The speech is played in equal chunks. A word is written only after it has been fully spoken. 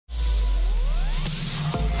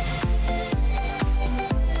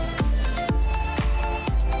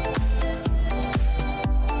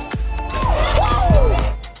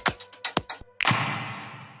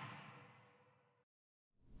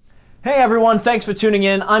everyone, thanks for tuning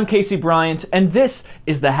in. I'm Casey Bryant, and this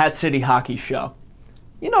is the Hat City Hockey Show.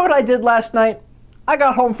 You know what I did last night? I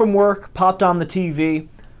got home from work, popped on the TV,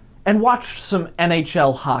 and watched some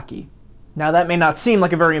NHL hockey. Now, that may not seem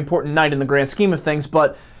like a very important night in the grand scheme of things,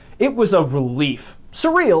 but it was a relief.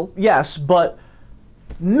 Surreal, yes, but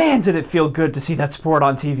man, did it feel good to see that sport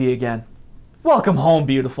on TV again. Welcome home,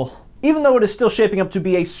 beautiful. Even though it is still shaping up to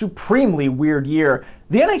be a supremely weird year,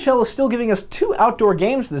 the NHL is still giving us 2 outdoor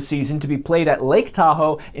games this season to be played at Lake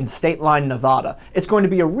Tahoe in State Line, Nevada. It's going to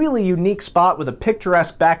be a really unique spot with a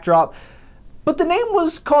picturesque backdrop, but the name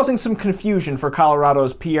was causing some confusion for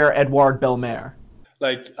Colorado's Pierre-Edouard Bellemare.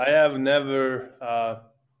 Like, I have never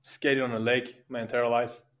skated on a lake my entire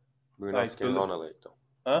life. We're not skating on a lake, though.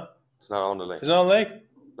 Huh? It's not on the lake. It's not on a lake?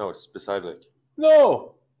 No, it's beside lake.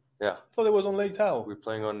 No! Yeah. I thought it was on Lake Tahoe. We're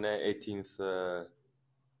playing on the 18th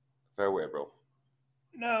fairway, bro.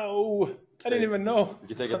 No! I didn't even know.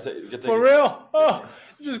 You can take it. For real? Oh,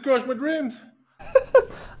 you just crushed my dreams.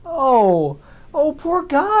 Oh, poor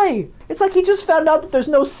guy. It's like he just found out that there's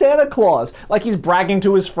no Santa Claus. Like he's bragging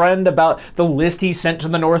to his friend about the list he sent to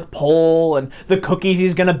the North Pole and the cookies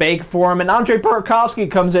he's gonna bake for him. And Andrei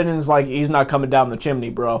Burakovsky comes in and is like, he's not coming down the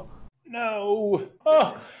chimney, bro. No!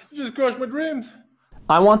 Oh, you just crushed my dreams.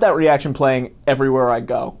 I want that reaction playing everywhere I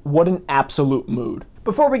go. What an absolute mood.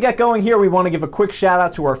 Before we get going here, we want to give a quick shout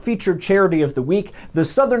out to our featured charity of the week, the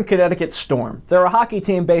Southern Connecticut Storm. They're a hockey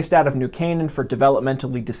team based out of New Canaan for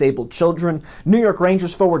developmentally disabled children. New York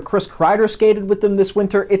Rangers forward Chris Kreider skated with them this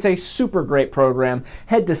winter. It's a super great program.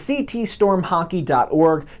 Head to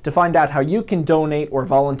ctstormhockey.org to find out how you can donate or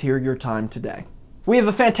volunteer your time today. We have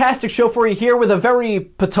a fantastic show for you here with a very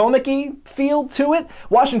Potomac-y feel to it.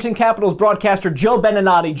 Washington Capitals broadcaster Joe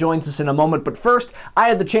Beninati joins us in a moment, but first, I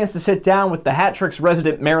had the chance to sit down with the Hat Trick's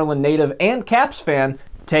resident Maryland native and Caps fan.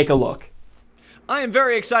 Take a look. I am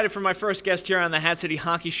very excited for my first guest here on the Hat City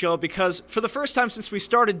Hockey Show because for the first time since we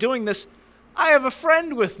started doing this, I have a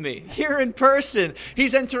friend with me here in person.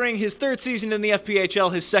 He's entering his 3rd season in the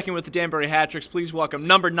FPHL, his 2nd with the Danbury Hat Tricks. Please welcome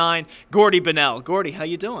number 9, Gordy Bonnel. Gordy, how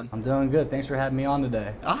you doing? I'm doing good. Thanks for having me on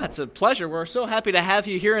today. It's a pleasure. We're so happy to have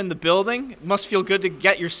you here in the building. It must feel good to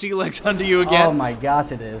get your sea legs under you again. Oh my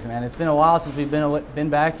gosh, it is, man. It's been a while since we've been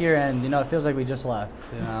back here, and it feels like we just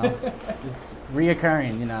left. It's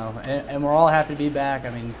reoccurring, and we're all happy to be back. I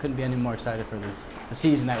mean, couldn't be any more excited for the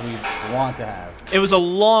season that we want to have. It was a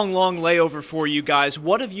long, long layover for you guys.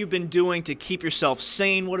 What have you been doing to keep yourself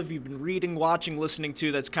sane? What have you been reading, watching, listening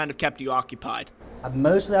to that's kind of kept you occupied?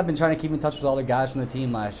 Mostly I've been trying to keep in touch with all the guys from the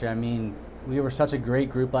team last year. I mean, we were such a great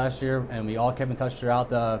group last year, and we all kept in touch throughout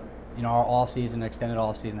the, our off-season, extended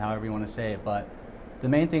off-season, however you want to say it. But the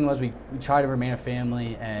main thing was we tried to remain a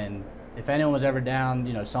family, and if anyone was ever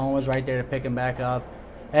down, someone was right there to pick them back up.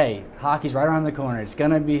 Hey, hockey's right around the corner. It's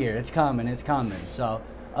going to be here. It's coming. It's coming. So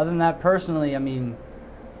other than that, personally, I mean,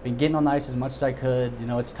 been getting on the ice as much as I could.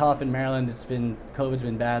 It's tough in Maryland. COVID's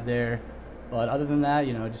been bad there. But other than that,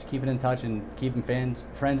 just keeping in touch and keeping friends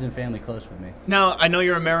and family close with me. Now, I know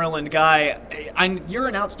you're a Maryland guy. You're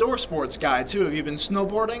an outdoor sports guy, too. Have you been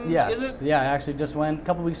snowboarding? Yes. Is it? Yeah, I actually just went a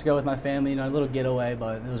couple weeks ago with my family, a little getaway,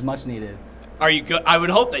 but it was much needed. Are you good? I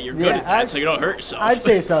would hope that you're good at that so you don't hurt yourself. I'd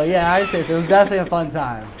say so, yeah, I'd say so. It was definitely a fun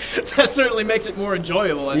time. That certainly makes it more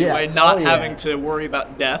enjoyable anyway, not having to worry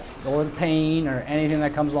about death. Or the pain or anything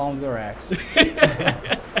that comes along with the wrecks.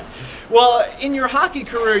 Well, in your hockey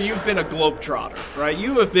career, you've been a globetrotter, right?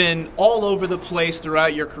 You have been all over the place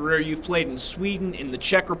throughout your career. You've played in Sweden, in the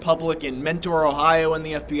Czech Republic, in Mentor, Ohio in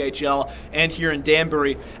the FPHL, and here in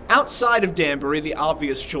Danbury. Outside of Danbury, the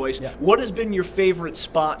obvious choice, what has been your favorite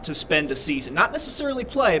spot to spend a season? Not necessarily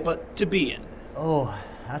play, but to be in. Oh,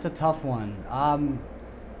 that's a tough one.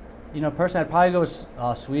 Personally, I'd probably go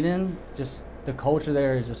with Sweden. Just the culture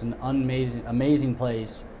there is just an amazing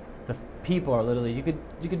place. The people are literally, you could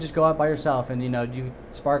just go out by yourself and you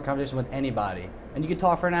spark conversation with anybody and you could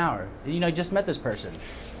talk for an hour. You just met this person,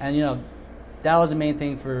 and that was the main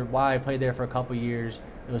thing for why I played there for a couple years.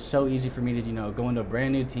 It was so easy for me to go into a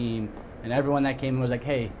brand new team, and everyone that came in was like,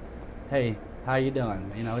 hey, how you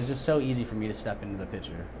doing? It was just so easy for me to step into the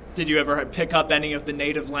picture. Did you ever pick up any of the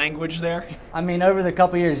native language there? I mean, over the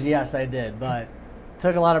couple years, yes, I did, but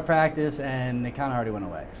took a lot of practice, and it kind of already went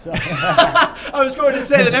away. So I was going to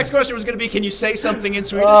say, the next question was going to be, can you say something in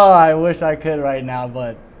Swedish? Oh, I wish I could right now,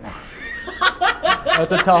 but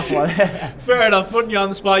that's a tough one. Fair enough, putting you on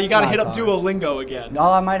the spot. You got to hit up Duolingo again.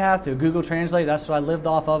 Oh, I might have to. Google Translate, that's what I lived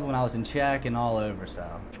off of when I was in Czech and all over, so.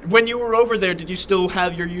 When you were over there, did you still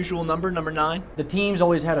have your usual number 9? The teams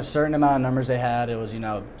always had a certain amount of numbers they had. It was,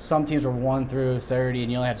 some teams were 1 through 30,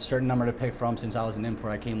 and you only had a certain number to pick from. Since I was an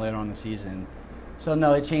import, I came later on in the season. So,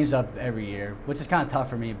 no, it changed up every year, which is kind of tough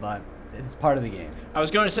for me, but it's part of the game. I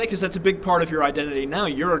was going to say, because that's a big part of your identity now.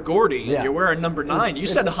 You're a Gordy. Yeah. You're wearing number 9. You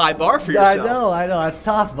set a high bar for yourself. I know. That's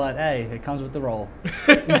tough, but hey, it comes with the role.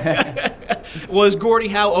 Was Gordy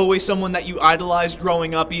Howe always someone that you idolized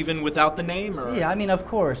growing up, even without the name? Or? Yeah, I mean, of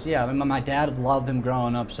course, yeah. I mean, my dad loved him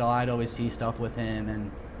growing up, so I'd always see stuff with him,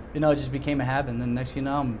 and it just became a habit. And then next you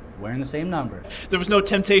know, I'm wearing the same number. There was no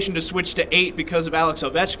temptation to switch to 8 because of Alex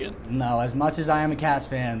Ovechkin. No, as much as I am a Cats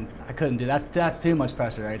fan, I couldn't do that. That's too much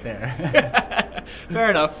pressure right there.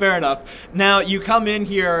 Fair enough. Now, you come in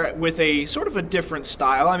here with a sort of a different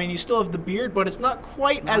style. I mean, you still have the beard, but it's not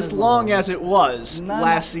quite as long as it was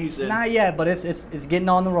last season. Not yet, but it's getting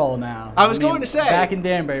on the roll now. I was going to say. Back in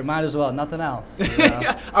Danbury, might as well. Nothing else.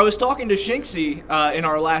 Yeah, I was talking to Shinksy in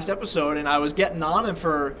our last episode, and I was getting on him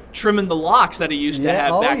for trimming the locks that he used to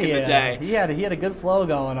have back in the day. He had a good flow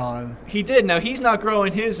going on. He did. Now, he's not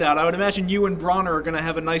growing his out. I would imagine you and Bronner are going to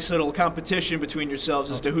have a nice little competition between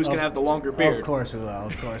yourselves as to who's going to have the longer beard. Of course we will.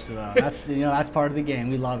 That's that's part of the game.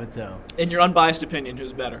 We love it too. In your unbiased opinion,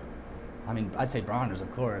 who's better? I mean, I'd say Bronner's,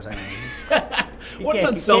 of course. I mean, what an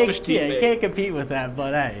unselfish teammate. Yeah, you can't compete with that.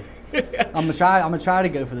 But hey, I'm gonna try to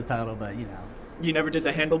go for the title. But you never did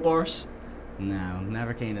the handlebars. No,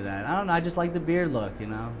 never came to that. I don't know. I just like the beard look.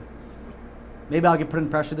 Maybe I'll get put in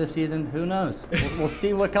pressure this season. Who knows? We'll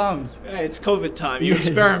see what comes. Hey, it's COVID time. You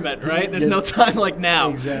experiment, right? There's no time like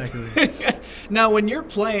now. Exactly. Now, when you're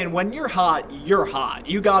playing, when you're hot, you're hot.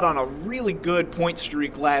 You got on a really good point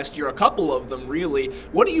streak last year, a couple of them, really.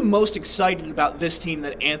 What are you most excited about this team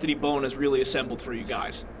that Anthony Bone has really assembled for you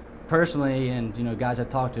guys? Personally, and guys I've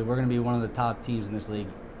talked to, we're going to be one of the top teams in this league,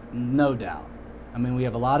 no doubt. I mean, we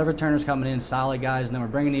have a lot of returners coming in, solid guys, and then we're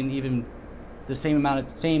bringing in even the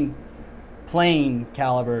same playing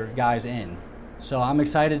caliber guys in. So I'm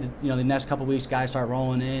excited, the next couple weeks guys start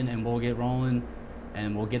rolling in and we'll get rolling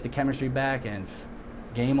and we'll get the chemistry back and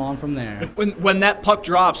game on from there. When that puck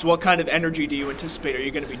drops, what kind of energy do you anticipate? Are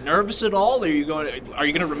you going to be nervous at all? Are you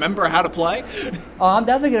going to remember how to play? Oh, I'm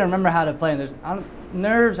definitely going to remember how to play. And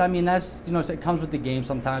nerves, I mean, that's, it comes with the game.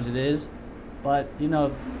 Sometimes it is. But,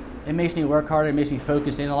 it makes me work harder. It makes me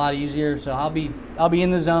focus in a lot easier. So I'll be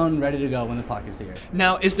in the zone, ready to go when the puck is here.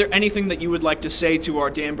 Now, is there anything that you would like to say to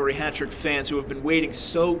our Danbury Hat Trick fans who have been waiting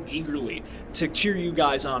so eagerly to cheer you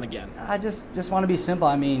guys on again? I just want to be simple.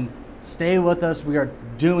 I mean, stay with us. We are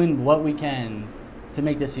doing what we can to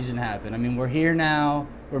make this season happen. I mean, we're here now.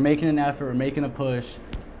 We're making an effort. We're making a push.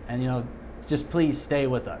 And, just please stay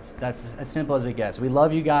with us. That's as simple as it gets. We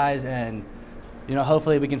love you guys, and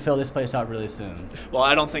hopefully we can fill this place out really soon. Well,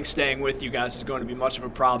 I don't think staying with you guys is going to be much of a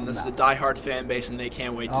problem. This is a diehard fan base, and they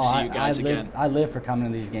can't wait to see you guys again. I live for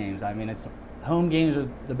coming to these games. I mean, home games are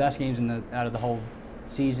the best games out of the whole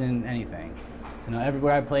season, anything.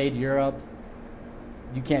 Everywhere I played, Europe,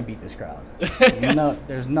 you can't beat this crowd.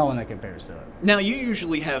 There's no one that compares to it. Now, you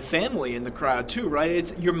usually have family in the crowd too,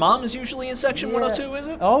 right? Your mom is usually in Section 102, is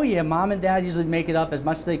it? Oh, yeah. Mom and Dad usually make it up as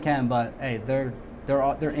much as they can, but, hey, they're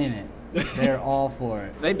in it. They're all for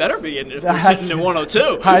it. They better be in it if they're sitting in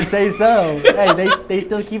 102. I say so. Hey, they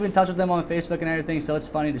still keep in touch with them on Facebook and everything, so it's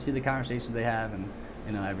funny to see the conversations they have and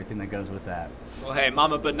everything that goes with that. Well, hey,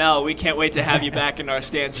 Mama Bonnel, we can't wait to have you back in our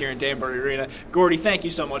stands here in Danbury Arena. Gordy, thank you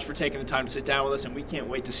so much for taking the time to sit down with us, and we can't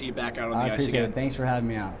wait to see you back out on the ice again. I appreciate it. Thanks for having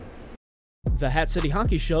me out. The Hat City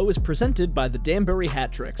Hockey Show is presented by the Danbury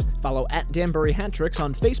Hat Tricks. Follow @Danbury Hat Tricks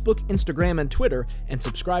on Facebook, Instagram, and Twitter, and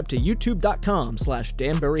subscribe to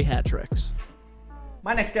youtube.com/Danbury Hat Tricks.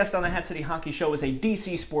 My next guest on the Hat City Hockey Show is a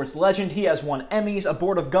DC sports legend. He has won Emmys, a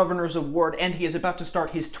Board of Governors Award, and he is about to start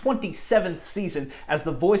his 27th season as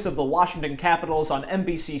the voice of the Washington Capitals on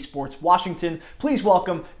NBC Sports Washington. Please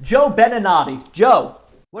welcome Joe Beninati. Joe.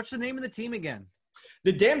 What's the name of the team again?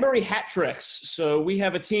 The Danbury Hat Tricks. So we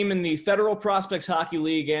have a team in the Federal Prospects Hockey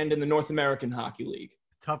League and in the North American Hockey League.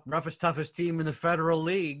 Toughest team in the Federal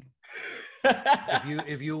League.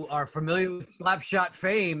 if you are familiar with Slapshot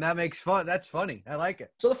fame, that's funny. I like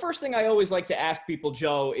it. So the first thing I always like to ask people,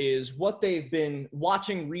 Joe, is what they've been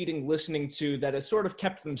watching, reading, listening to that has sort of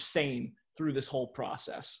kept them sane through this whole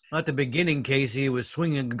process. At the beginning, Casey, it was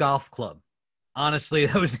swinging a golf club. Honestly,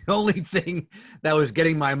 that was the only thing that was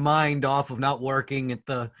getting my mind off of not working at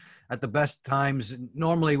the best times.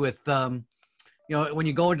 Normally with, when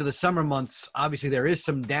you go into the summer months, obviously there is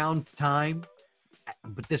some downtime,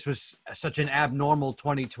 but this was such an abnormal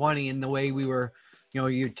 2020 in the way we were,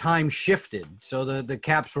 your time shifted. So the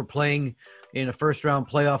Caps were playing in a first round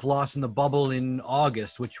playoff loss in the bubble in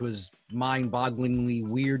August, which was mind-bogglingly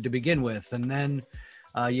weird to begin with. And then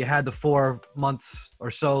you had the 4 months or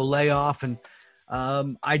so layoff, and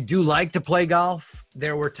I do like to play golf.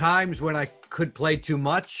 There were times when I could play too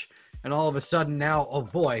much, and all of a sudden now, oh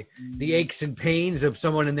boy, the aches and pains of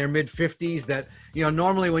someone in their mid-50s that,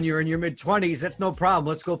 normally when you're in your mid-20s, that's no problem.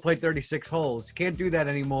 Let's go play 36 holes. Can't do that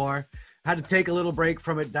anymore. Had to take a little break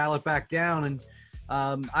from it, dial it back down, and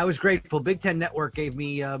I was grateful. Big Ten Network gave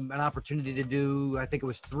me an opportunity to do, I think it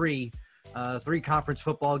was three conference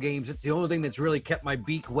football games. It's the only thing that's really kept my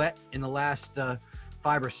beak wet in the last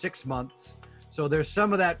 5 or 6 months. So there's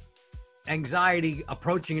some of that anxiety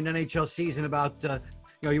approaching an NHL season about,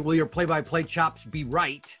 will your play-by-play chops be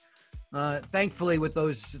right? Thankfully, with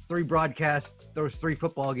those 3 broadcasts, those 3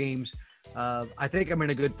 football games, I think I'm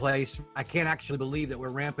in a good place. I can't actually believe that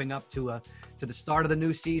we're ramping up to the start of the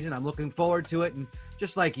new season. I'm looking forward to it. And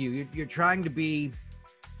just like you're trying to be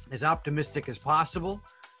as optimistic as possible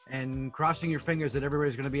and crossing your fingers that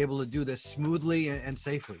everybody's going to be able to do this smoothly and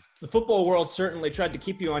safely. The football world certainly tried to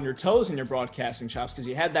keep you on your toes in your broadcasting chops because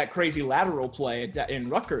you had that crazy lateral play in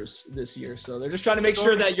Rutgers this year. So they're just trying to make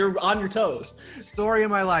sure that you're on your toes. Story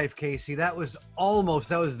of my life, Casey. That was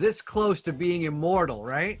this close to being immortal,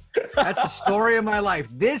 right? That's the story of my life.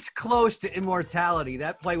 This close to immortality.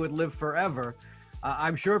 That play would live forever.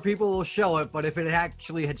 I'm sure people will show it, but if it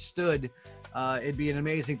actually had stood, it'd be an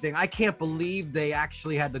amazing thing. I can't believe they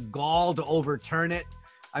actually had the gall to overturn it.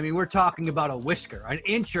 I mean, we're talking about a whisker, an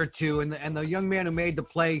inch or two, and the young man who made the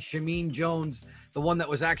play, Shameen Jones, the one that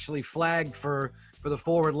was actually flagged for the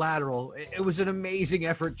forward lateral. It was an amazing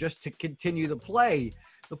effort just to continue the play.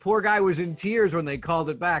 The poor guy was in tears when they called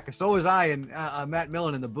it back. So was I and Matt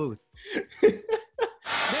Millen in the booth. There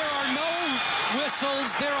are no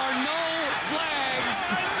whistles. There are no flags.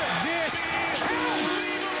 This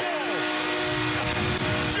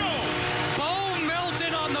Bo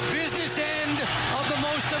Melton on the business end of the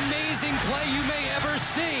most amazing play you may ever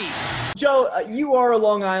see. Joe, you are a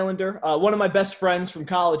Long Islander. One of my best friends from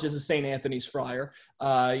college is a St. Anthony's Friar.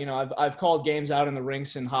 I've called games out in the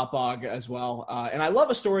rinks in Hauppauge as well. And I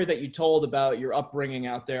love a story that you told about your upbringing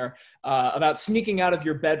out there, about sneaking out of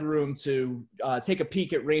your bedroom to take a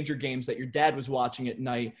peek at Ranger games that your dad was watching at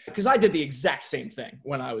night. Because I did the exact same thing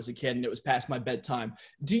when I was a kid and it was past my bedtime.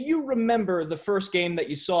 Do you remember the first game that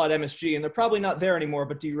you saw at MSG? And they're probably not there anymore,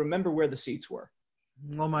 but do you remember where the seats were?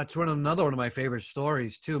 Well, it's another one of my favorite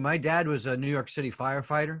stories, too. My dad was a New York City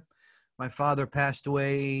firefighter. My father passed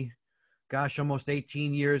away, almost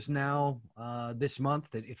 18 years now this month.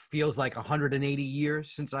 It feels like 180 years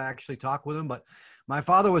since I actually talked with him. But my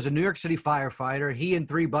father was a New York City firefighter. He and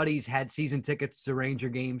 3 buddies had season tickets to Ranger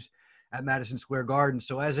games at Madison Square Garden.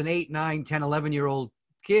 So as an 8, 9, 10, 11-year-old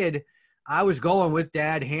kid, I was going with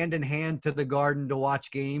Dad hand in hand to the Garden to watch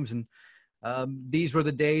games. And these were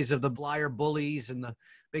the days of the Blyer Bullies and the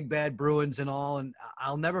Big Bad Bruins and all, and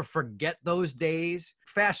I'll never forget those days.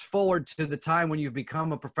 Fast forward to the time when you've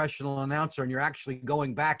become a professional announcer and you're actually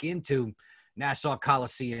going back into Nassau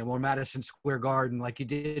Coliseum or Madison Square Garden like you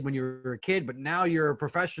did when you were a kid, but now you're a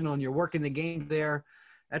professional and you're working the game there.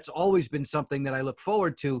 That's always been something that I look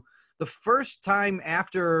forward to. The first time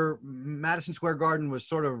after Madison Square Garden was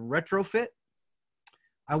sort of retrofit,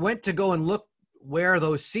 I went to go and look where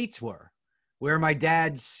those seats were, where my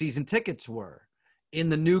dad's season tickets were in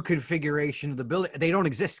the new configuration of the building. They don't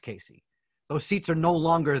exist, Casey. Those seats are no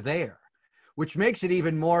longer there, which makes it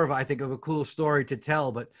even more of, I think, of a cool story to tell.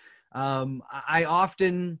 But I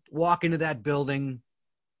often walk into that building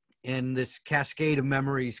and this cascade of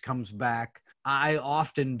memories comes back. I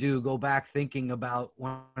often do go back thinking about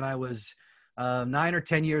when I was 9 or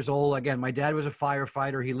 10 years old. Again, my dad was a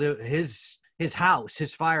firefighter. He lived his house,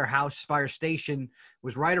 his fire station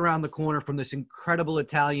was right around the corner from this incredible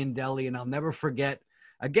Italian deli. And I'll never forget,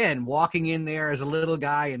 again, walking in there as a little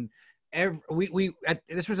guy. And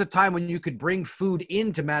this was a time when you could bring food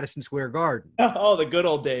into Madison Square Garden. Oh, the good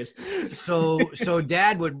old days. So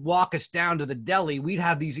Dad would walk us down to the deli. We'd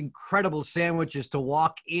have these incredible sandwiches to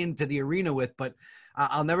walk into the arena with. But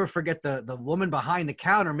I'll never forget the woman behind the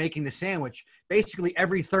counter making the sandwich. Basically,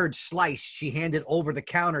 every third slice, she handed over the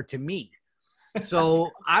counter to me. So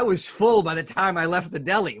I was full by the time I left the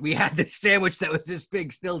deli. We had this sandwich that was this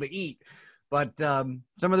big still to eat. But some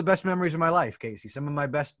of the best memories of my life, Casey, some of my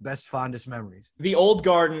best, fondest memories. The old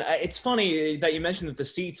Garden, it's funny that you mentioned that the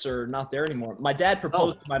seats are not there anymore. My dad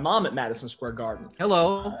proposed to my mom at Madison Square Garden.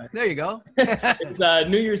 Hello. There you go. It was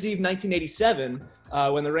New Year's Eve 1987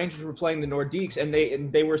 when the Rangers were playing the Nordiques,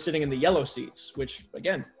 and they were sitting in the yellow seats, which,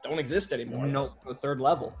 again, don't exist anymore. Nope. The third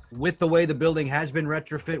level. With the way the building has been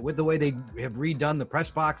retrofit, with the way they have redone the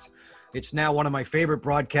press box, it's now one of my favorite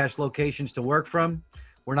broadcast locations to work from.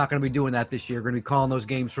 We're not going to be doing that this year. We're going to be calling those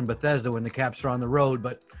games from Bethesda when the Caps are on the road.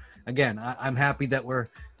 But again, I'm happy that we're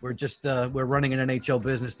We're just we're running an NHL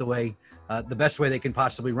business the best way they can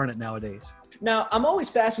possibly run it nowadays. Now, I'm always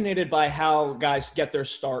fascinated by how guys get their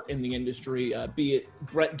start in the industry, be it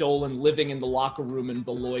Brett Dolan living in the locker room in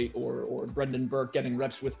Beloit or Brendan Burke getting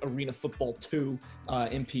reps with Arena Football 2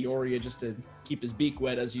 in Peoria just to keep his beak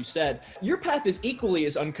wet, as you said. Your path is equally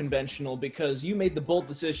as unconventional because you made the bold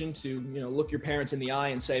decision to, look your parents in the eye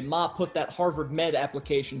and say, Ma, put that Harvard Med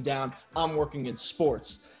application down. I'm working in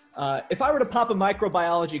sports. If I were to pop a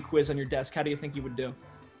microbiology quiz on your desk, how do you think you would do?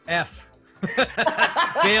 F.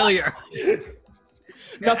 Failure.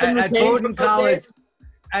 Nothing at Bowdoin College.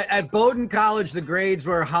 At Bowdoin College, the grades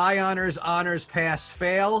were high honors, pass,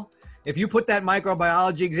 fail. If you put that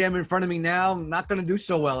microbiology exam in front of me now, I'm not going to do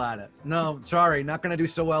so well at it. No, sorry, not going to do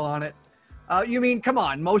so well on it. You mean, come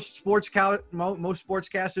on, most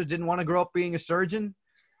sportscasters didn't want to grow up being a surgeon.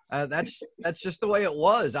 That's just the way it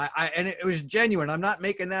was. And it was genuine. I'm not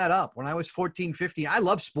making that up. When I was 14, 15, I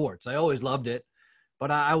loved sports. I always loved it. But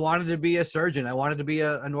I wanted to be a surgeon. I wanted to be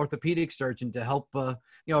an orthopedic surgeon to help,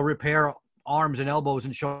 repair arms and elbows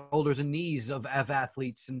and shoulders and knees of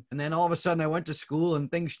athletes. And then all of a sudden I went to school and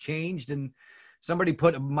things changed and somebody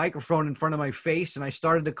put a microphone in front of my face and I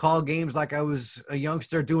started to call games like I was a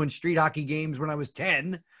youngster doing street hockey games when I was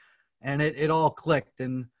 10, and it all clicked.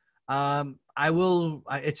 And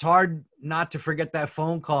it's hard not to forget that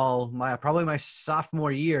phone call, probably my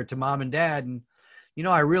sophomore year, to Mom and Dad. And,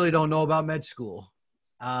 I really don't know about med school.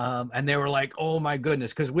 And they were like, oh my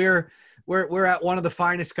goodness. Cause we're at one of the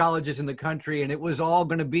finest colleges in the country, and it was all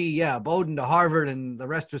going to be, Bowdoin to Harvard, and the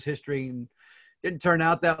rest was history. And didn't turn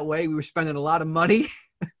out that way. We were spending a lot of money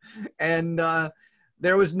and,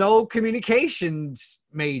 there was no communications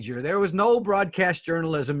major. There was no broadcast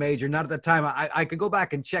journalism major. Not at the time. I could go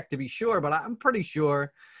back and check to be sure, but I'm pretty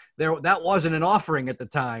sure that wasn't an offering at the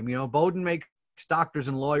time. Bowdoin makes doctors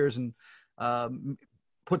and lawyers and,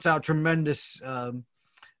 puts out tremendous,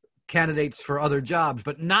 candidates for other jobs,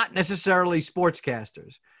 but not necessarily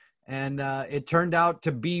sportscasters. And it turned out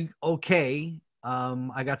to be okay.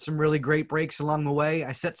 I got some really great breaks along the way.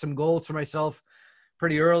 I set some goals for myself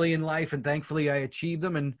pretty early in life, and thankfully I achieved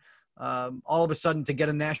them. And all of a sudden, to get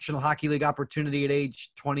a National Hockey League opportunity at age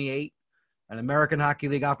 28, an American Hockey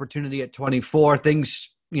League opportunity at 24, things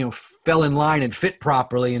fell in line and fit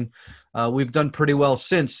properly. And we've done pretty well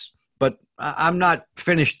since. But I'm not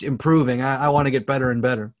finished improving. I want to get better and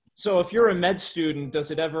better. So if you're a med student, does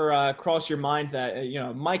it ever cross your mind that,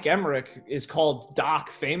 Mike Emmerich is called Doc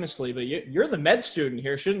famously, but you're the med student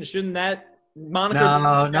here. Shouldn't that moniker?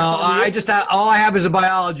 No. All I have is a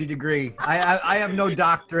biology degree. I have no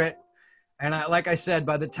doctorate. And like I said,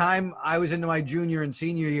 by the time I was into my junior and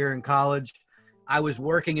senior year in college, I was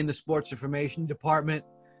working in the sports information department.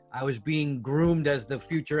 I was being groomed as the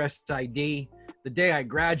future SID. The day I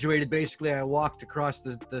graduated, basically, I walked across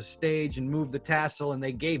the stage and moved the tassel, and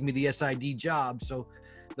they gave me the SID job. So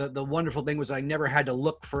the wonderful thing was I never had to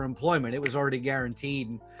look for employment. It was already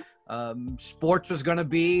guaranteed. Sports was going to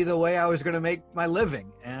be the way I was going to make my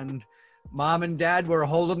living. And Mom and Dad were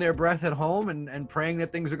holding their breath at home and praying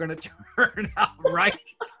that things are going to turn out right.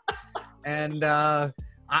 And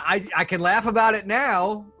I can laugh about it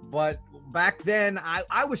now, but back then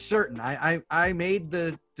I was certain. I made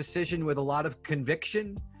the decision with a lot of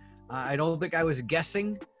conviction. I don't think I was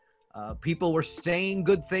guessing. People were saying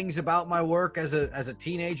good things about my work as a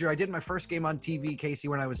teenager. I did my first game on TV, Casey,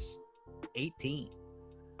 when I was 18.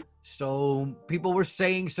 So people were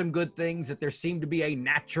saying some good things, that there seemed to be a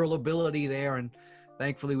natural ability there. And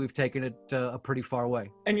thankfully, we've taken it a pretty far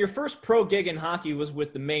way. And your first pro gig in hockey was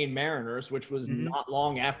with the Maine Mariners, which was not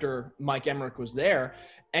long after Mike Emmerich was there.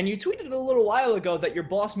 And you tweeted a little while ago that your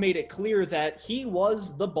boss made it clear that he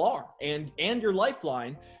was the bar and your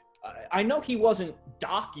lifeline. I know he wasn't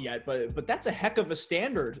Doc yet, but that's a heck of a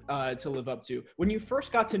standard to live up to. When you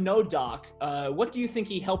first got to know Doc, what do you think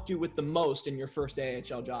he helped you with the most in your first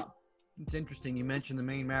AHL job? It's interesting you mentioned the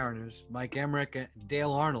Maine Mariners. Mike Emmerich,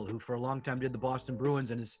 Dale Arnold, who for a long time did the Boston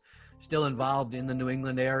Bruins and is still involved in the New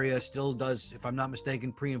England area, still does, if I'm not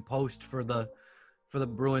mistaken, pre and post for the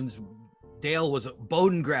Bruins. Dale was a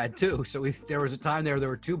Bowdoin grad too, so there was a time there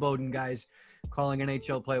were two Bowdoin guys calling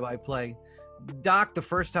NHL play-by-play. Doc, the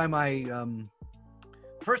first time I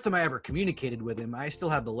ever communicated with him, I still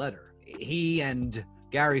have the letter. He and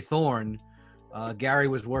Gary Thorne. Gary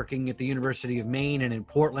was working at the University of Maine and in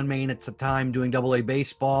Portland, Maine at the time, doing AA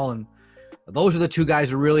baseball. And those are the two guys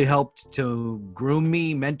who really helped to groom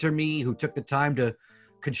me, mentor me, who took the time to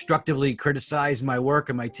constructively criticize my work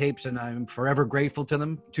and my tapes. And I'm forever grateful to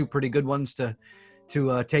them. Two pretty good ones to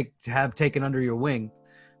have taken under your wing.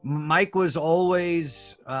 Mike was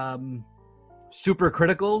always super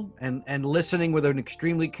critical and listening with an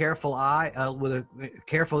extremely careful eye, with a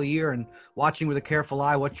careful ear, and watching with a careful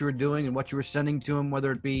eye what you were doing and what you were sending to him,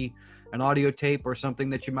 whether it be an audio tape or something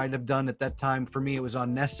that you might have done at that time. For me, it was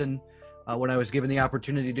on Nesson. When I was given the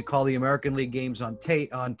opportunity to call the American League games on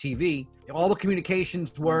TV, all the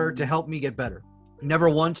communications were to help me get better. Never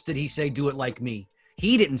once did he say, do it like me.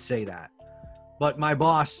 He didn't say that. But my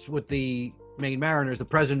boss with the Maine Mariners, the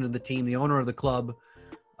president of the team, the owner of the club,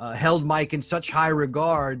 held Mike in such high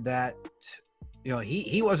regard that,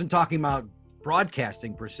 he wasn't talking about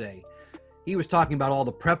broadcasting per se. He was talking about all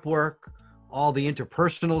the prep work, all the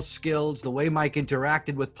interpersonal skills, the way Mike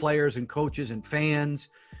interacted with players and coaches and fans.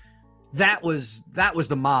 That was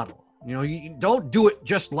the model. You don't do it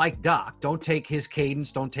just like Doc. Don't take his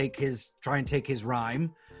cadence. Don't try and take his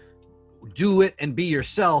rhyme. Do it and be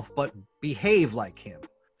yourself, but behave like him.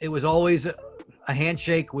 It was always a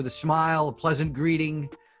handshake with a smile, a pleasant greeting,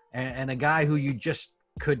 and a guy who you just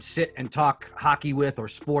could sit and talk hockey with or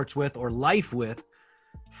sports with or life with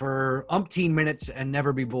for umpteen minutes and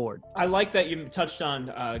never be bored. I like that you touched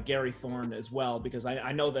on Gary Thorne as well, because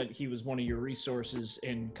I know that he was one of your resources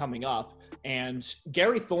in coming up. And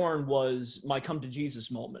Gary Thorne was my come to Jesus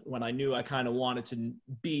moment when I knew I kind of wanted to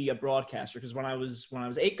be a broadcaster. Because when I was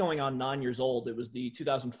 8 going on 9 years old, it was the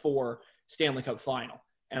 2004 Stanley Cup final.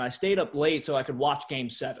 And I stayed up late so I could watch Game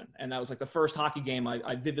 7. And that was like the first hockey game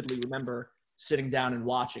I vividly remember sitting down and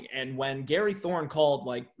watching. And when Gary Thorne called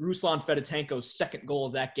like Ruslan Fedotenko's second goal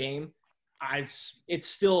of that game, it's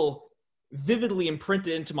still vividly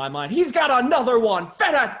imprinted into my mind. He's got another one,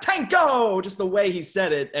 Fedotenko! Just the way he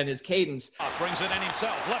said it and his cadence. Brings it in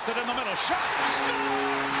himself, left it in the middle, shot, score!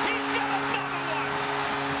 He's got another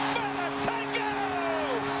one!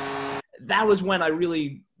 Fedotenko! That was when I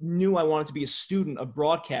really knew I wanted to be a student of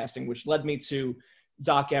broadcasting, which led me to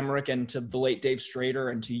Doc Emmerich and to the late Dave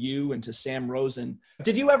Strader and to you and to Sam Rosen.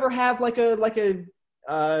 Did you ever have like a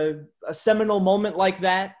seminal moment like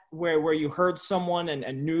that where you heard someone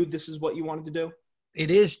and knew this is what you wanted to do? It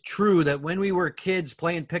is true that when we were kids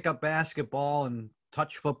playing pickup basketball and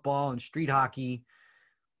touch football and street hockey,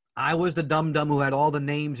 I was the dum-dum who had all the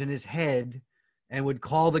names in his head and would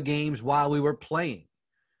call the games while we were playing.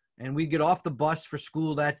 And we'd get off the bus for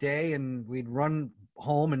school that day and we'd run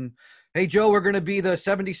home and, hey, Joe, we're going to be the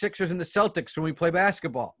 76ers and the Celtics when we play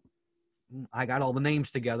basketball. I got all the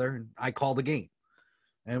names together and I called the game.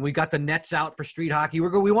 And we got the nets out for street hockey.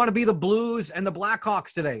 We want to be the Blues and the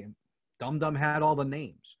Blackhawks today. And Dum-Dum had all the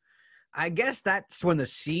names. I guess that's when the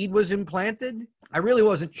seed was implanted. I really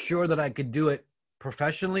wasn't sure that I could do it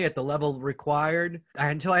professionally at the level required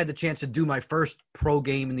until I had the chance to do my first pro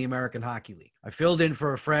game in the American Hockey League. I filled in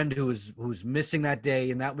for a friend who was missing that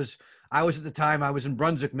day, and I was at the time, I was in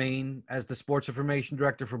Brunswick, Maine as the sports information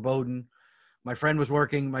director for Bowdoin. My friend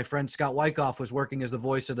Scott Wyckoff was working as the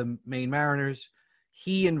voice of the Maine Mariners.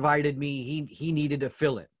 He invited me, he needed a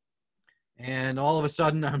fill-in. And all of a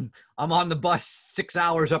sudden I'm on the bus 6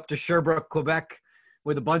 hours up to Sherbrooke, Quebec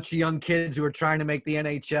with a bunch of young kids who were trying to make the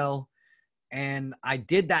NHL. And I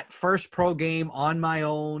did that first pro game on my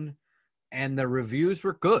own, and the reviews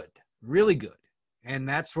were good, really good. And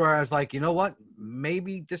that's where I was like, you know what?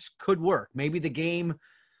 Maybe this could work. Maybe the game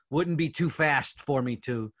wouldn't be too fast for me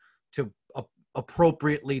to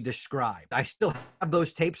appropriately describe. I still have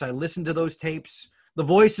those tapes. I listen to those tapes. The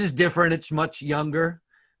voice is different. It's much younger.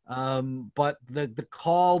 But the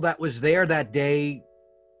call that was there that day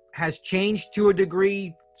has changed to a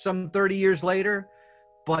degree some 30 years later.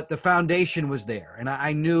 But the foundation was there. And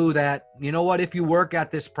I knew that, you know what, if you work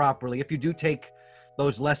at this properly, if you do take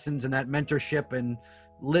those lessons and that mentorship and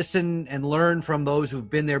listen and learn from those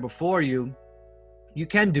who've been there before you, you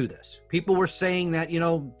can do this. People were saying that,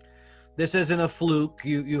 this isn't a fluke.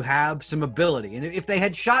 You have some ability. And if they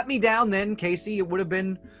had shot me down then, Casey, it would have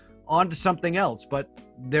been on to something else. But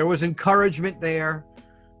there was encouragement there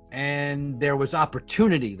and there was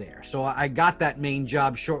opportunity there. So I got that main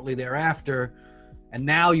job shortly thereafter. And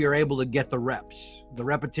now you're able to get the reps, the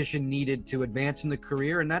repetition needed to advance in the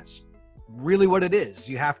career. And that's really what it is.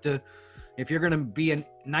 You have to, if you're going to be a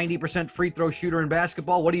 90% free throw shooter in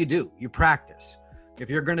basketball, what do? You practice. If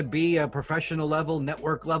you're going to be a professional level,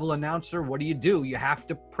 network level announcer, what do? You have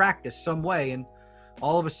to practice some way. And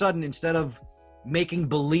all of a sudden, instead of making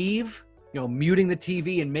believe, muting the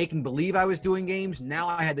TV and making believe I was doing games, now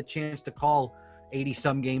I had the chance to call 80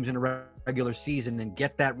 some games in a regular season and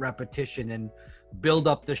get that repetition and build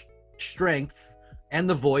up the strength and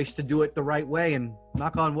the voice to do it the right way. And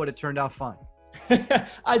knock on wood, it turned out fine.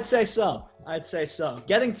 I'd say so.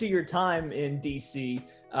 Getting to your time in DC,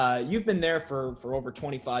 You've been there for over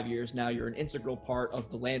 25 years now. You're an integral part of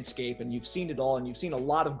the landscape, and you've seen it all, and you've seen a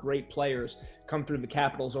lot of great players come through the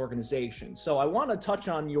Capitals organization. So I want to touch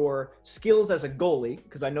on your skills as a goalie,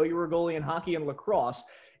 because I know you were a goalie in hockey and lacrosse.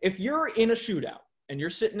 If you're in a shootout and you're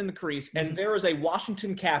sitting in the crease and there is a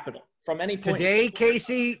Washington Capital from any point. Today,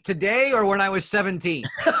 Casey, today or when I was 17?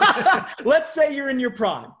 Let's say you're in your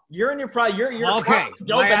prime. You're in your prime. You're okay.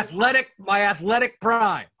 My athletic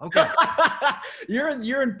prime. Okay.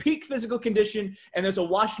 You're in peak physical condition, and there's a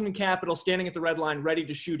Washington Capital standing at the red line ready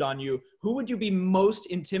to shoot on you. Who would you be most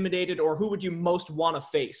intimidated, or who would you most want to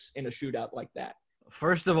face in a shootout like that?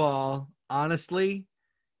 First of all, honestly,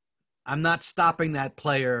 I'm not stopping that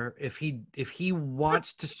player if he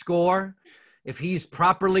wants to score. If he's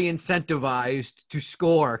properly incentivized to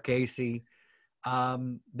score, Casey,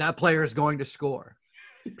 that player is going to score.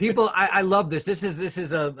 People, I love this. This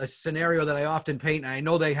is a scenario that I often paint. And I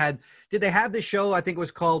know did they have this show? I think it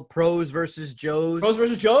was called Pros versus Joes. Pros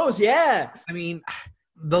versus Joes, yeah. I mean,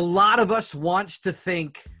 the lot of us wants to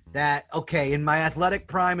think that, okay, in my athletic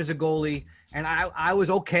prime as a goalie, and I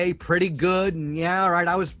was okay, pretty good, and yeah, all right,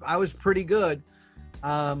 I was pretty good.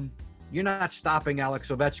 You're not stopping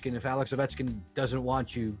Alex Ovechkin if Alex Ovechkin doesn't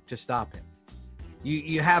want you to stop him.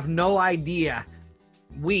 You have no idea.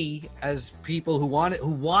 We, as people who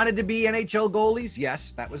wanted to be NHL goalies,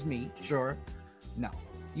 yes, that was me, sure. No,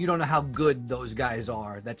 you don't know how good those guys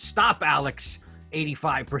are that stop Alex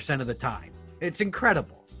 85% of the time. It's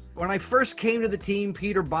incredible. When I first came to the team,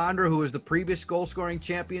 Peter Bondra, who was the previous goal-scoring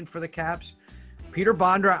champion for the Caps, Peter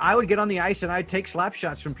Bondra, I would get on the ice and I'd take slap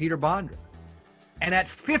shots from Peter Bondra. And at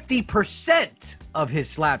 50% of his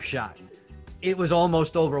slap shot, it was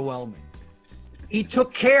almost overwhelming. He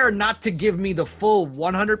took care not to give me the full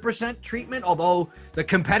 100% treatment, although the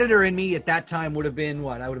competitor in me at that time would have been,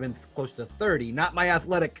 I would have been close to 30, not my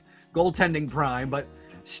athletic goaltending prime, but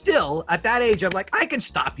still, at that age, I'm like, I can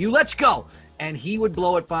stop you, let's go. And he would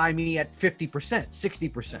blow it by me at 50%,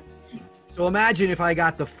 60%. So imagine if I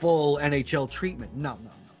got the full NHL treatment. No.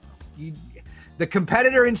 The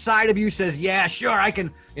competitor inside of you says, yeah, sure, I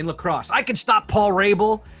can, in lacrosse, I can stop Paul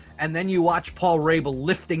Rabel. And then you watch Paul Rabel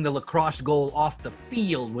lifting the lacrosse goal off the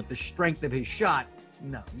field with the strength of his shot.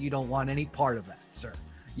 No, you don't want any part of that, sir.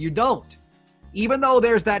 You don't. Even though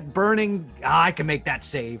there's that burning, I can make that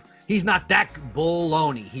save. He's not that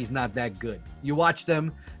baloney. He's not that good. You watch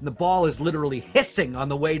them, and the ball is literally hissing on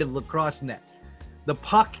the way to the lacrosse net. The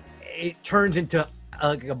puck, it turns into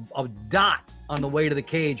a dot on the way to the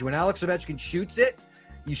cage. When Alex Ovechkin shoots it,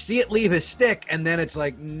 you see it leave his stick, and then it's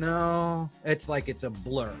like, no, it's like it's a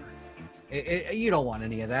blur. You don't want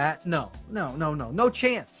any of that. No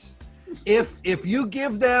chance. If you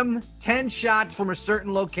give them 10 shots from a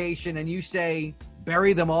certain location and you say,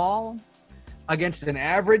 bury them all against an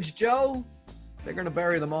average Joe, they're going to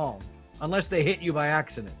bury them all unless they hit you by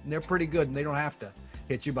accident. And they're pretty good, and they don't have to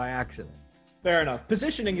hit you by accident. Fair enough.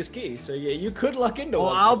 Positioning is key, so yeah, you could luck into it.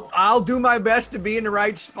 Well, I'll do my best to be in the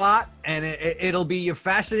right spot, and it'll be a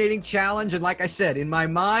fascinating challenge. And like I said, in my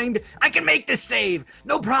mind, I can make this save.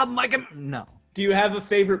 No problem. No. Do you have a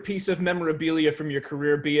favorite piece of memorabilia from your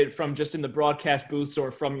career, be it from just in the broadcast booths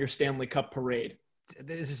or from your Stanley Cup parade?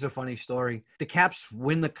 This is a funny story. The Caps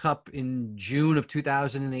win the Cup in June of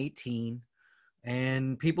 2018,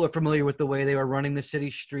 and people are familiar with the way they were running the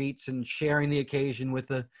city streets and sharing the occasion with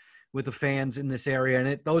the fans in this area.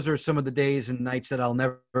 And those are some of the days and nights that I'll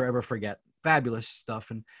never, ever forget. Fabulous stuff.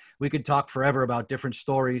 And we could talk forever about different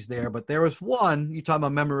stories there, but there was one, you talk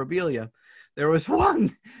about memorabilia. There's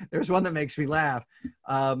one that makes me laugh.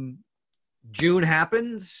 June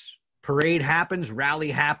happens, parade happens,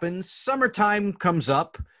 rally happens, summertime comes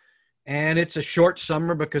up, and it's a short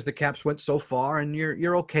summer because the Caps went so far, and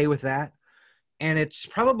you're okay with that. And it's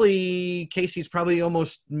probably, Casey's probably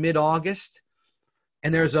almost mid-August.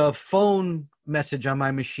 And there's a phone message on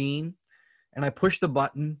my machine, and I push the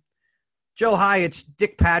button. Joe, hi, it's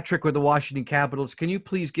Dick Patrick with the Washington Capitals. Can you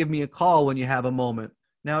please give me a call when you have a moment?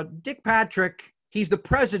 Now, Dick Patrick, he's the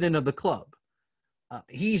president of the club.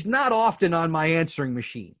 He's not often on my answering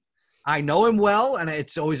machine. I know him well, and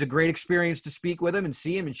it's always a great experience to speak with him and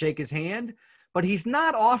see him and shake his hand. But he's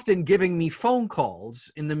not often giving me phone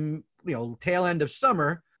calls in the tail end of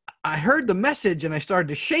summer. I heard the message, and I started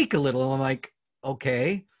to shake a little. I'm like,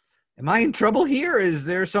 okay, am I in trouble here? Is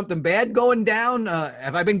there something bad going down?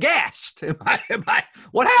 Have I been gassed?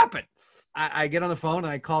 What happened? I get on the phone and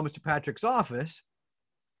I call Mr. Patrick's office,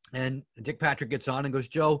 and Dick Patrick gets on and goes,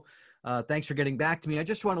 Joe, thanks for getting back to me. I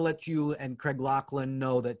just want to let you and Craig Laughlin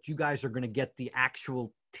know that you guys are going to get the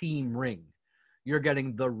actual team ring. You're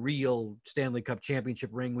getting the real Stanley Cup championship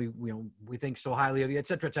ring. We think so highly of you, et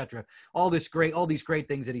cetera, et cetera. All these great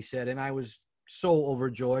things that he said. And I was so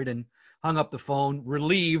overjoyed and hung up the phone,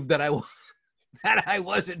 relieved that I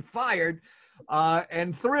wasn't fired,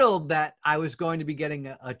 and thrilled that I was going to be getting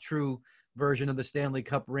a true version of the Stanley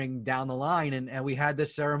Cup ring down the line. And we had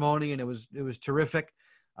this ceremony, and it was terrific.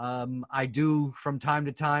 I do from time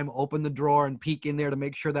to time open the drawer and peek in there to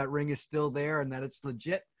make sure that ring is still there and that it's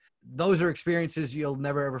legit. Those are experiences you'll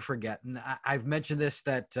never, ever forget. And I've mentioned this,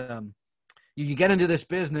 that you get into this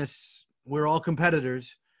business, we're all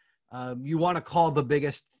competitors. You want to call the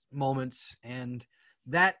biggest moments. And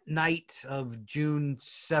that night of June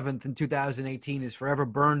 7th in 2018 is forever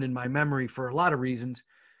burned in my memory for a lot of reasons.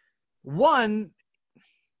 One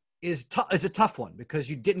is a tough one because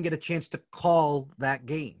you didn't get a chance to call that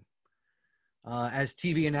game. As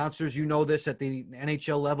TV announcers, you know this, at the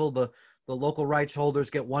NHL level, the local rights holders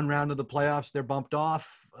get one round of the playoffs. They're bumped off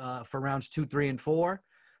for rounds 2, 3, and 4.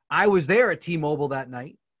 I was there at T-Mobile that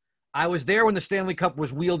night. I was there when the Stanley Cup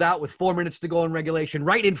was wheeled out with 4 minutes to go in regulation,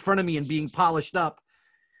 right in front of me and being polished up.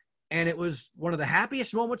 And it was one of the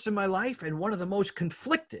happiest moments in my life and one of the most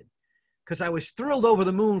conflicted, because I was thrilled over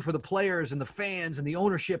the moon for the players and the fans and the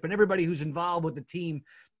ownership and everybody who's involved with the team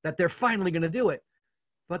that they're finally going to do it.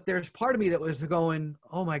 But there's part of me that was going,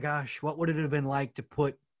 oh my gosh, what would it have been like to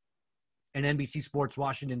put an NBC Sports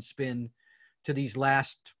Washington spin to these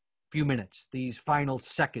last few minutes, these final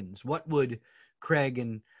seconds? What would Craig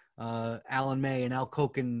and Alan May and Al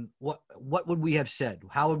Koken, what would we have said?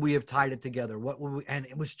 How would we have tied it together? And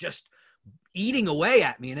it was just eating away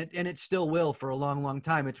at me, and it still will for a long, long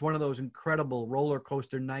time. It's one of those incredible roller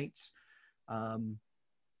coaster nights.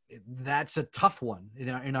 That's a tough one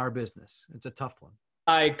in our business. It's a tough one.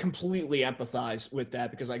 I completely empathize with that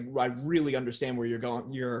because I really understand where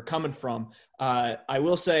you're coming from. I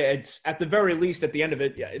will say, it's at the very least, at the end of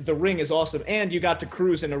it, the ring is awesome, and you got to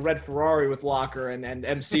cruise in a red Ferrari with Locker and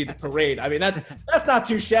MC the parade. I mean, that's not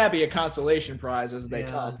too shabby a consolation prize as they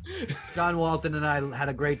come. John Walton and I had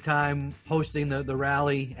a great time hosting the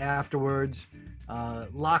rally afterwards.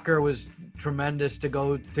 Locker was tremendous to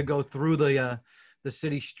go through the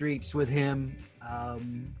city streets with him.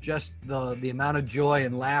 Just the amount of joy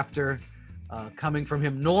and laughter coming from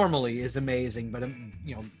him normally is amazing, but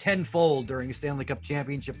tenfold during a Stanley Cup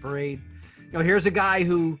championship parade. Here's a guy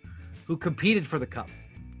who competed for the cup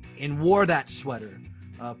and wore that sweater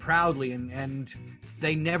proudly, and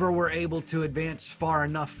they never were able to advance far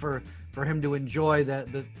enough for him to enjoy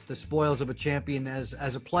the spoils of a champion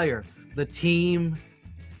as a player. The team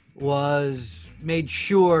was made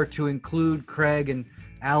sure to include Craig and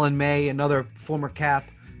Alan May, another former Cap,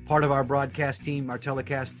 part of our broadcast team, our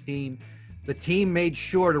telecast team. The team made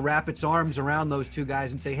sure to wrap its arms around those two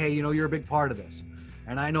guys and say, hey, you're a big part of this.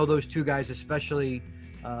 And I know those two guys especially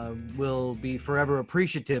will be forever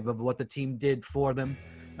appreciative of what the team did for them.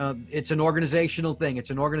 It's an organizational thing. It's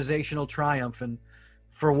an organizational triumph. And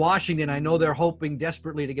for Washington, I know they're hoping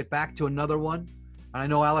desperately to get back to another one. I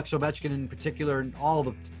know Alex Ovechkin in particular, and all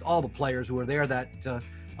the players who were there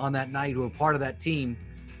on that night, who were part of that team,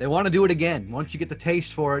 they want to do it again. Once you get the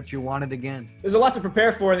taste for it, you want it again. There's a lot to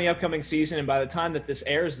prepare for in the upcoming season, and by the time that this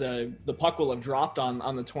airs, the puck will have dropped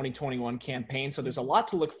on the 2021 campaign. So there's a lot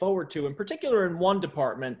to look forward to, in particular in one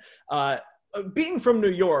department. Being from New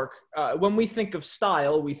York, when we think of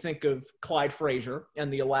style, we think of Clyde Frazier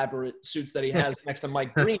and the elaborate suits that he has next to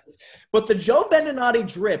Mike Green. But the Joe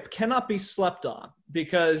Beninati drip cannot be slept on,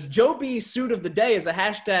 because Joe B suit of the day is a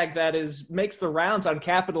hashtag that makes the rounds on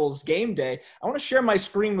Capitals game day. I want to share my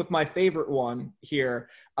screen with my favorite one here.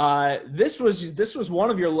 This was one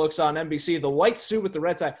of your looks on NBC, the white suit with the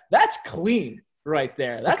red tie. That's clean right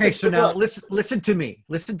there. That's okay. So now listen to me.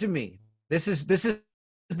 This is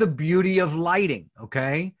the beauty of lighting,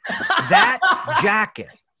 okay? That jacket,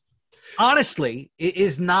 honestly, it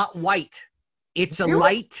is not white. It's a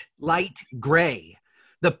light gray.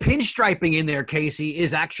 The pinstriping in there, Casey,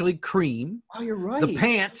 is actually cream. Oh, you're right. The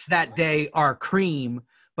pants that day are cream.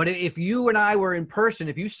 But if you and I were in person,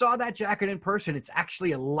 if you saw that jacket in person, it's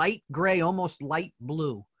actually a light gray, almost light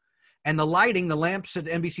blue. And the lighting, the lamps at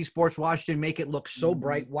NBC Sports Washington make it look so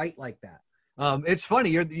bright white like that. It's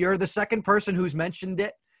funny. You're the second person who's mentioned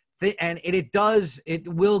it. And it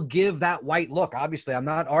will give that white look. Obviously, I'm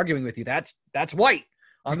not arguing with you. That's white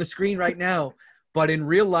on the screen right now. But in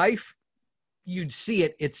real life, you'd see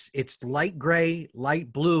it. It's light gray,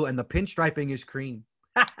 light blue, and the pinstriping is cream.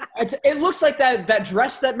 It looks like that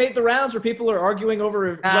dress that made the rounds where people are arguing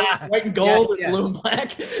over white and gold and blue and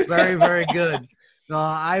black. Very, very good.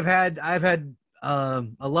 I've had a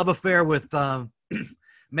love affair with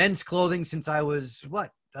men's clothing since I was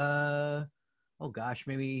oh gosh,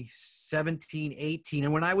 maybe 17, 18.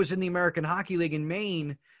 And when I was in the American Hockey League in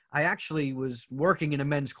Maine, I actually was working in a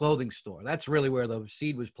men's clothing store. That's really where the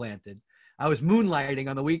seed was planted. I was moonlighting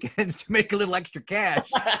on the weekends to make a little extra cash.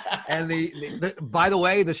 And by the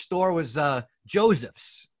way, the store was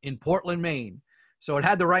Joseph's in Portland, Maine. So it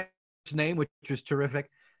had the right name, which was terrific.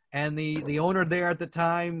 And the owner there at the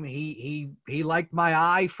time, he liked my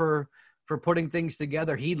eye for putting things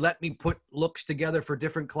together. He'd let me put looks together for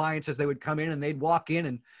different clients as they would come in, and they'd walk in,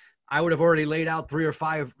 and I would have already laid out 3 or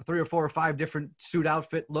 4 or 5 different suit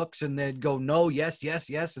outfit looks, and they'd go, no, yes, yes,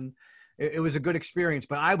 yes. And it was a good experience,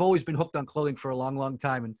 but I've always been hooked on clothing for a long, long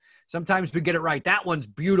time. And sometimes we get it right. That one's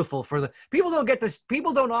beautiful for the people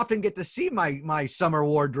don't often get to see my summer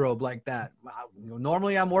wardrobe like that.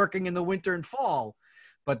 Normally I'm working in the winter and fall,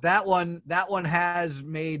 but that one has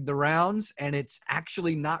made the rounds, and it's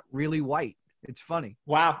actually not really white. It's funny.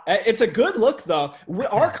 Wow. It's a good look, though.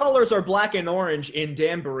 Our colors are black and orange in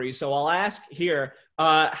Danbury, so I'll ask here,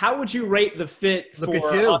 how would you rate the fit for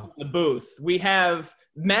us in the booth? We have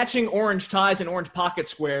matching orange ties and orange pocket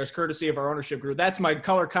squares, courtesy of our ownership group. That's my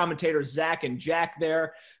color commentators, Zach and Jack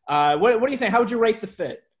there. What do you think? How would you rate the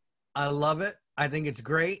fit? I love it. I think it's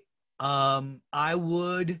great. I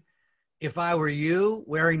would, if I were you,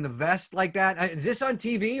 wearing the vest like that. Is this on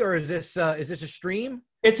TV or is this a stream?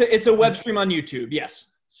 It's a web stream on YouTube. Yes.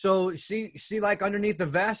 So see, like underneath the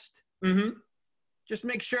vest. Mm-hmm. Just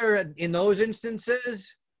make sure in those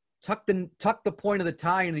instances, tuck the point of the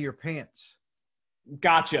tie into your pants.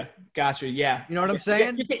 Gotcha. Yeah. You know what I'm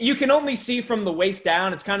saying? You can only see from the waist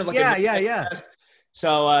down. It's kind of like yeah.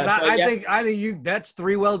 So I think that's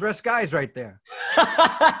 3 well-dressed guys right there.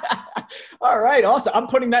 All right, awesome. I'm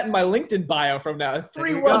putting that in my LinkedIn bio from now.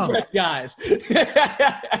 3 well-dressed guys.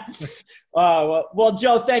 Well,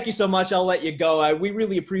 Joe, thank you so much. I'll let you go. We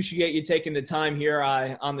really appreciate you taking the time here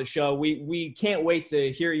on the show. We can't wait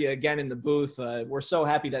to hear you again in the booth. We're so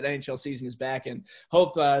happy that NHL season is back, and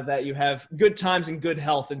hope that you have good times and good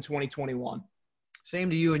health in 2021. Same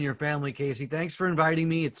to you and your family, Casey. Thanks for inviting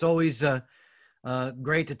me. It's always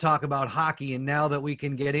great to talk about hockey, and now that we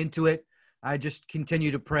can get into it, I just continue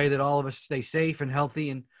to pray that all of us stay safe and healthy,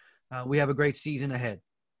 and we have a great season ahead.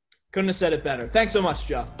 Couldn't have said it better. Thanks so much,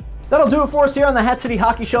 Joe. That'll do it for us here on the Hat City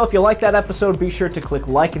Hockey Show. If you like that episode, be sure to click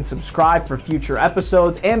like and subscribe for future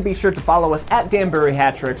episodes, and be sure to follow us at Danbury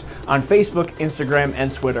Hat Tricks on Facebook, Instagram,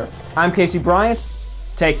 and Twitter. I'm Casey Bryant.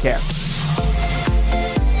 Take care.